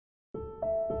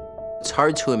It's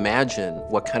hard to imagine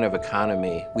what kind of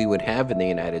economy we would have in the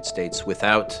United States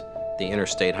without the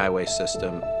interstate highway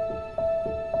system.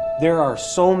 There are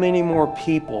so many more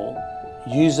people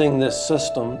using this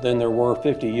system than there were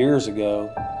 50 years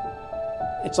ago.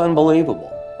 It's unbelievable.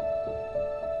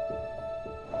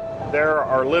 There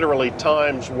are literally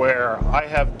times where I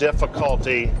have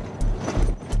difficulty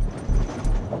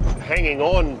hanging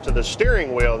on to the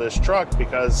steering wheel of this truck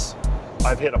because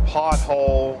I've hit a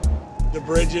pothole. The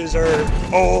bridges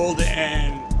are old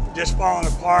and just falling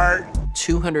apart.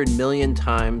 200 million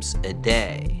times a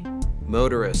day,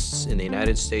 motorists in the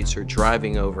United States are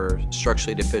driving over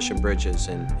structurally deficient bridges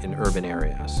in urban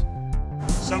areas.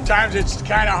 Sometimes it's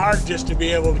kind of hard just to be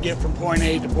able to get from point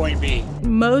A to point B.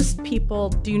 Most people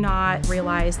do not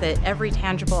realize that every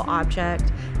tangible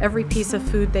object, every piece of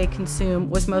food they consume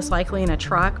was most likely in a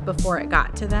truck before it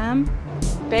got to them.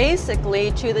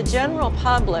 Basically, to the general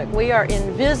public, we are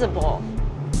invisible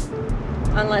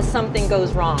unless something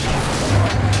goes wrong.